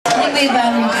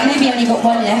we've maybe only got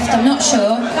one left. I'm not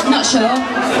sure.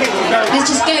 Let's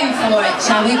just go for it,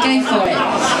 shall we? Go for it.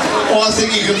 Well, I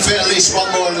think you can fit at least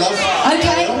one more in love.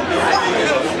 Okay.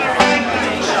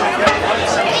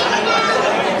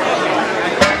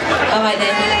 All right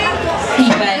then.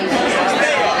 Heatwave.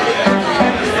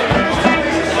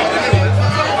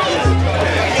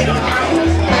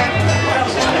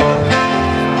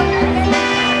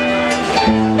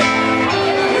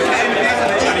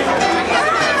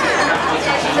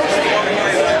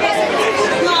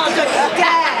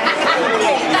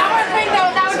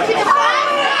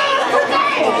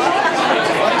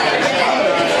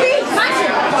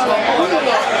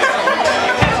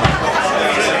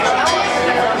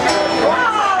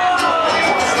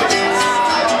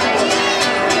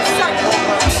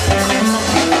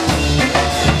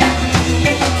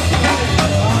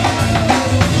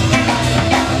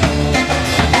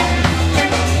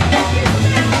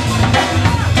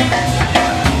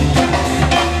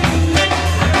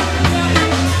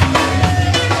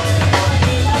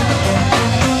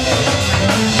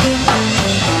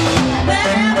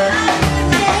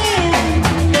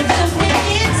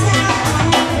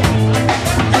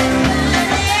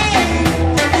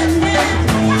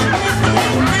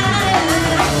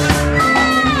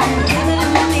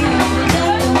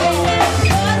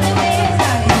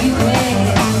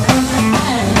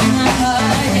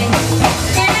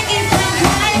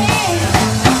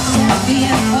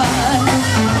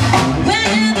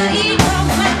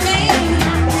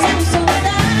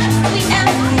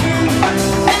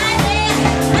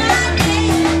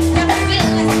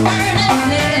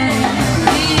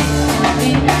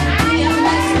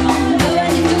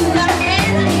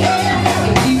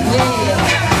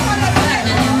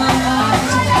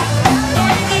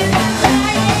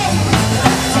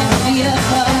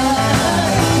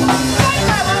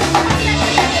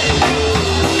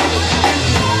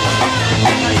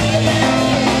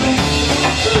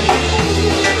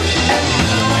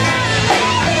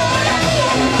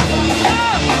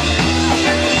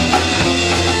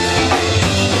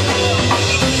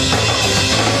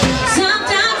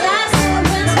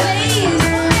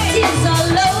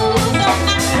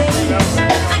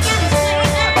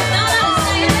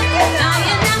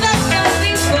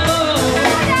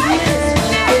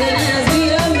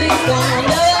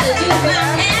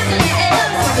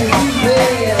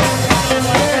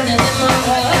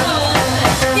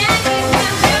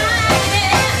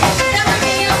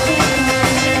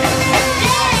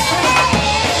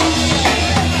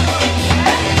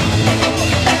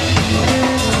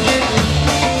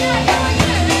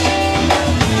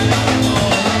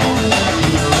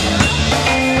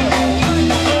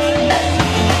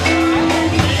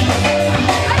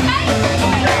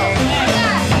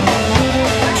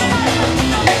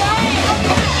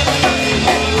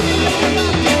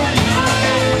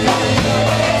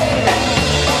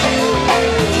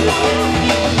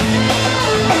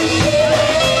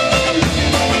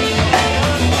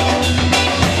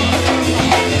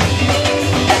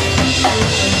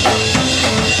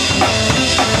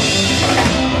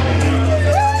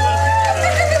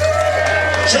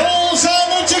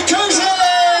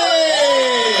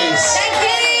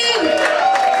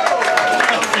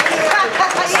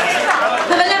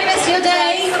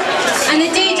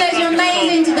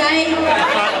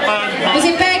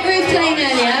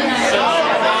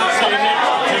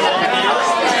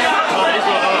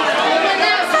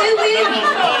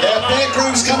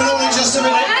 Coming on in just a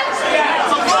minute.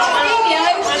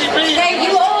 Dave,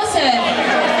 you were awesome.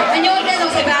 And you're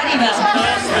not so bad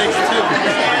either.